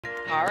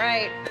All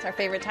right, it's our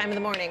favorite time of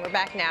the morning. We're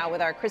back now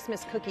with our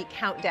Christmas cookie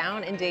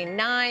countdown and day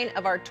 9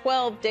 of our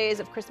 12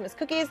 days of Christmas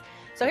cookies.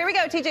 So here we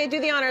go, TJ,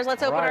 do the honors.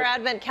 Let's open our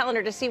advent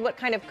calendar to see what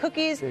kind of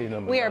cookies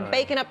we are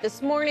baking up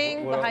this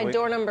morning behind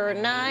door number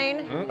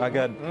 9. I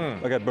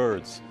got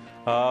birds.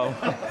 We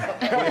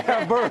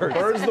have birds.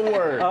 Bird's the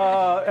word.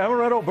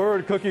 Amaretto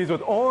bird cookies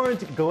with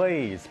orange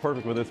glaze.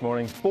 Perfect for this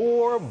morning.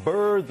 4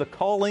 birds a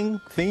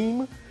calling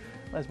theme.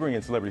 Let's bring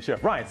in celebrity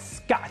chef Ryan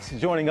Scott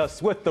joining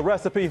us with the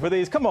recipe for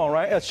these. Come on,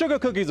 Ryan. Sugar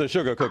cookies are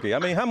sugar cookie. I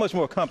mean, how much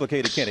more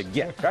complicated can it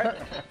get, right?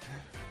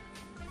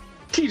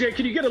 TJ,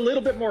 can you get a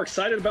little bit more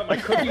excited about my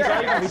cookies?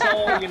 I even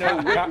saw, you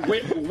know,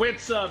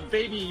 Whit's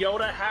Baby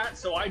Yoda hat,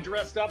 so I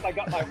dressed up. I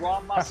got my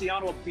Ron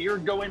Marciano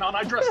beard going on.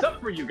 I dressed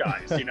up for you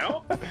guys, you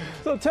know?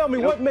 So tell me,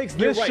 what makes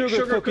this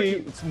sugar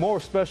cookie more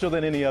special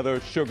than any other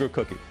sugar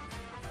cookie?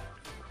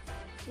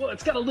 Well,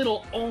 it's got a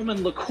little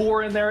almond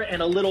liqueur in there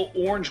and a little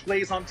orange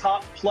glaze on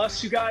top.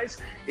 Plus, you guys,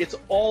 it's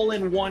all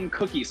in one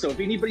cookie. So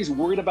if anybody's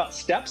worried about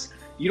steps,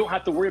 you don't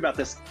have to worry about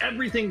this.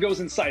 Everything goes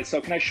inside.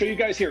 So can I show you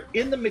guys here?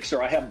 In the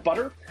mixer, I have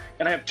butter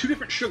and I have 2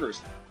 different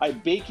sugars. I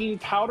have baking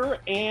powder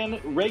and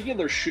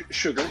regular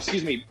sugar,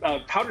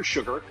 powdered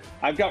sugar.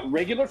 I've got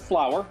regular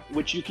flour,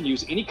 which you can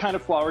use any kind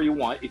of flour you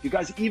want. If you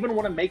guys even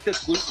want to make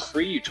this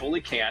gluten-free, you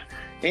totally can.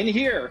 And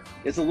here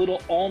is a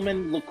little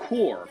almond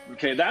liqueur.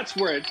 Okay, that's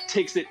where it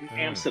takes it and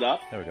amps it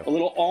up. There we go. A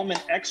little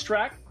almond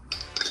extract.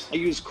 I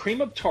use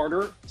cream of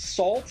tartar,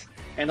 salt,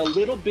 and a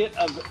little bit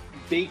of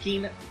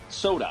baking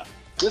soda.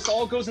 This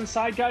all goes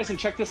inside, guys, and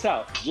check this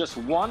out. Just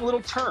one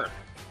little turn,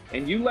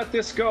 and you let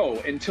this go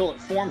until it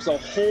forms a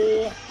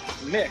whole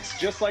mix,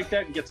 just like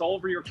that, and gets all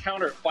over your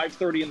counter at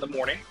 5:30 in the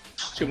morning.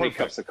 Too many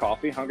cups of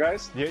coffee, huh,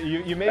 guys?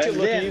 You make it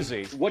look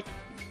easy.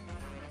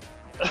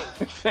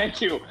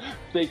 Thank you.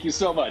 Thank you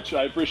so much.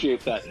 I appreciate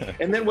that.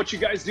 And then what you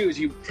guys do is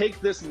you take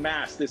this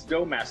mass, this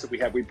dough mass that we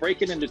have, we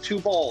break it into 2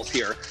 balls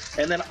here,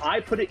 and then I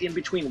put it in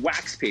between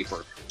wax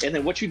paper. And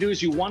then what you do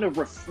is you want to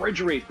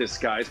refrigerate this,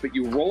 guys, but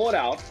you roll it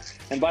out.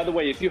 And by the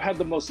way, if you have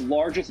the most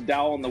largest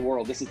dowel in the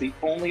world, this is the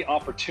only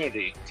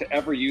opportunity to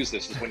ever use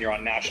this, is when you're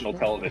on national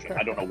television.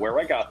 I don't know where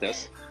I got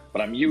this,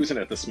 but I'm using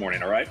it this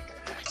morning, all right?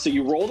 So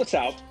you roll this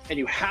out, and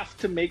you have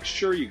to make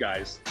sure, you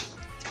guys,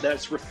 that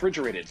it's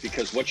refrigerated,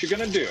 because what you're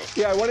going to do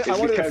I wanted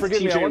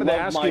to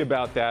ask you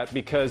about that,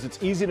 because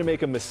it's easy to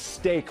make a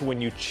mistake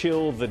when you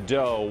chill the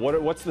dough.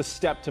 What's the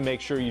step to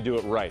make sure you do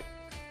it right?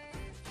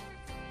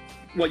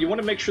 Well, you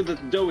want to make sure that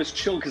the dough is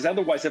chilled, because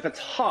otherwise, if it's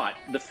hot,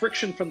 the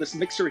friction from this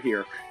mixer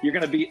here, you're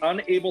going to be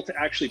unable to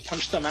actually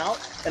punch them out,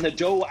 and the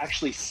dough will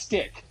actually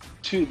stick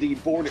to the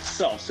board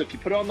itself. So if you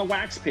put it on the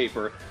wax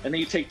paper, and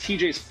then you take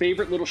TJ's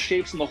favorite little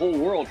shapes in the whole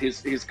world,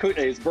 his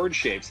bird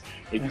shapes,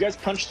 if you guys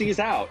punch these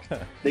out,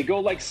 they go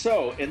like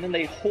so, and then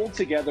they hold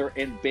together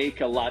and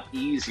bake a lot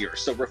easier.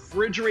 So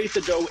refrigerate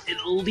the dough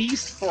at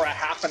least for a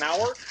half an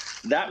hour.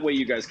 That way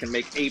you guys can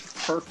make a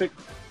perfect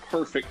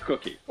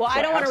cookie. Well, So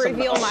I don't want to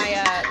reveal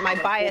my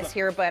bias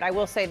here, but I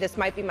will say this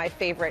might be my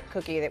favorite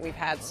cookie that we've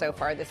had so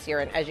far this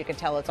year, and as you can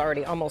tell, it's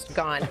already almost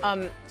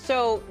gone.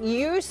 So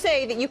you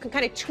say that you can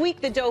kind of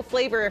tweak the dough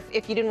flavor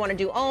if you didn't want to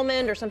do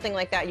almond or something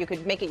like that, you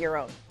could make it your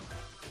own.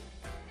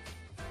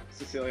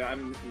 Cecilia,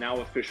 I'm now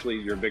officially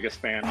your biggest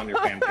fan on your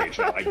fan page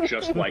now. I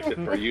just liked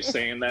it for you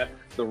saying that.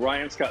 The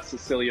Ryan Scott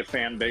Cecilia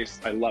fan base,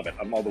 I love it.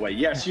 I'm all the way.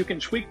 Yes, you can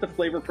tweak the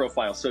flavor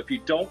profile. So if you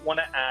don't want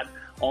to add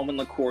almond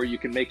liqueur, you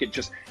can make it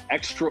just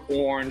extra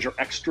orange or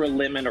extra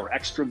lemon or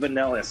extra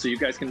vanilla. So you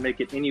guys can make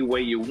it any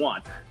way you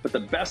want. But the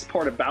best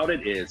part about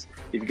it is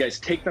if you guys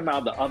take them out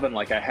of the oven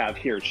like I have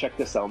here, check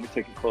this out. Let me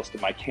take it close to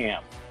my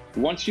cam.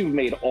 Once you've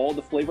made all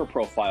the flavor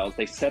profiles,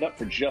 they set up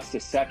for just a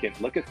second.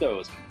 Look at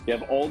those. You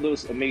have all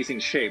those amazing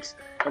shapes.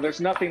 And there's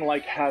nothing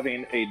like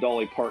having a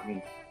Dolly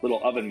Parton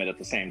little oven mitt at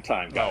the same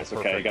time, guys.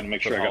 Okay, I got to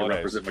make sure I got to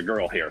represent my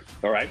girl here.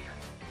 All right.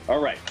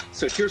 All right,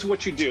 so here's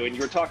what you do, and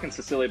you were talking,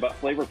 Cecilia, about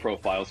flavor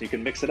profiles. You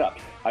can mix it up.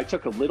 I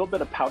took a little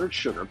bit of powdered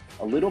sugar,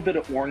 a little bit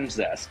of orange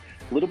zest,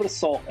 a little bit of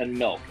salt and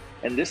milk,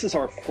 and this is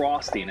our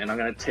frosting. And I'm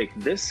going to take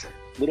this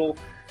little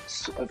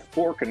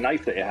fork and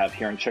knife that you have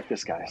here, and check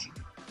this, guys.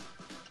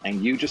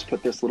 And you just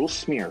put this little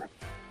smear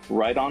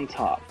right on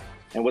top.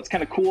 And what's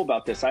kind of cool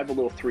about this, I have a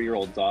little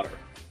 3-year-old daughter,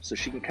 so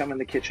she can come in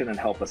the kitchen and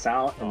help us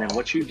out. And then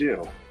what you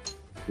do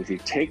is you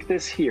take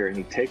this here and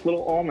you take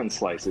little almond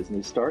slices and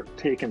you start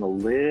taking the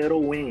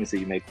little wings that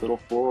you make little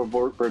 4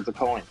 birds of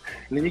calling.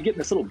 And then you get in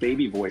this little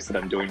baby voice that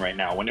I'm doing right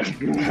now when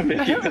I'm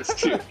making this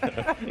too.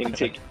 And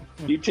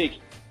you take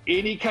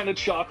any kind of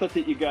chocolate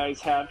that you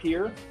guys have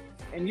here,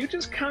 and you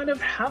just kind of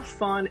have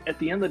fun. At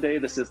the end of the day,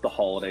 this is the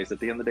holidays. At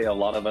the end of the day, a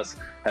lot of us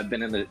have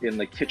been in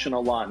the kitchen a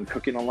lot and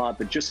cooking a lot,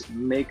 but just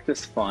make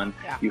this fun.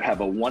 Yeah. You have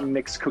a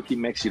 1-mix cookie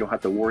mix. You don't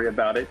have to worry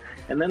about it.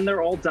 And then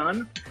they're all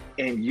done.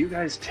 And you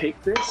guys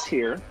take this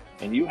here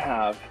and you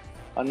have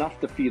enough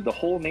to feed the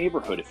whole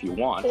neighborhood if you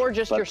want. Or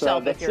just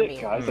yourself if you're me.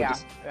 Guys.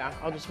 Yeah,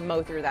 I'll just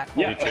mow through that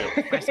whole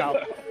myself.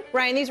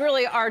 Ryan, these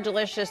really are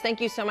delicious.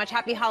 Thank you so much.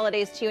 Happy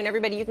holidays to you. And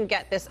everybody, you can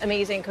get this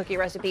amazing cookie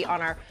recipe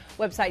on our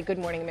website,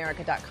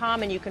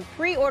 goodmorningamerica.com. And you can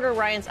pre-order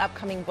Ryan's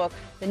upcoming book,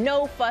 The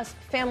No Fuss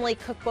Family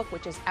Cookbook,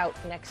 which is out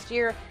next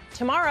year.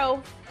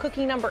 Tomorrow,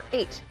 cookie number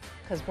 8,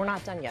 because we're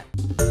not done yet.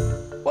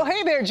 Well,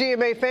 hey there,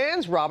 GMA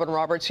fans. Robin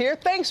Roberts here.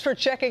 Thanks for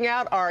checking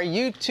out our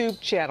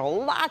YouTube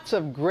channel. Lots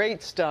of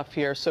great stuff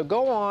here. So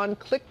go on,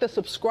 click the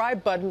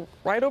subscribe button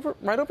right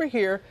over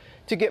here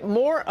to get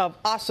more of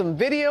awesome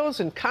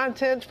videos and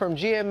content from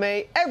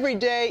GMA every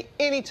day,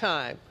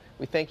 anytime.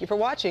 We thank you for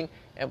watching,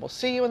 and we'll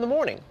see you in the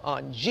morning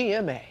on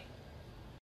GMA.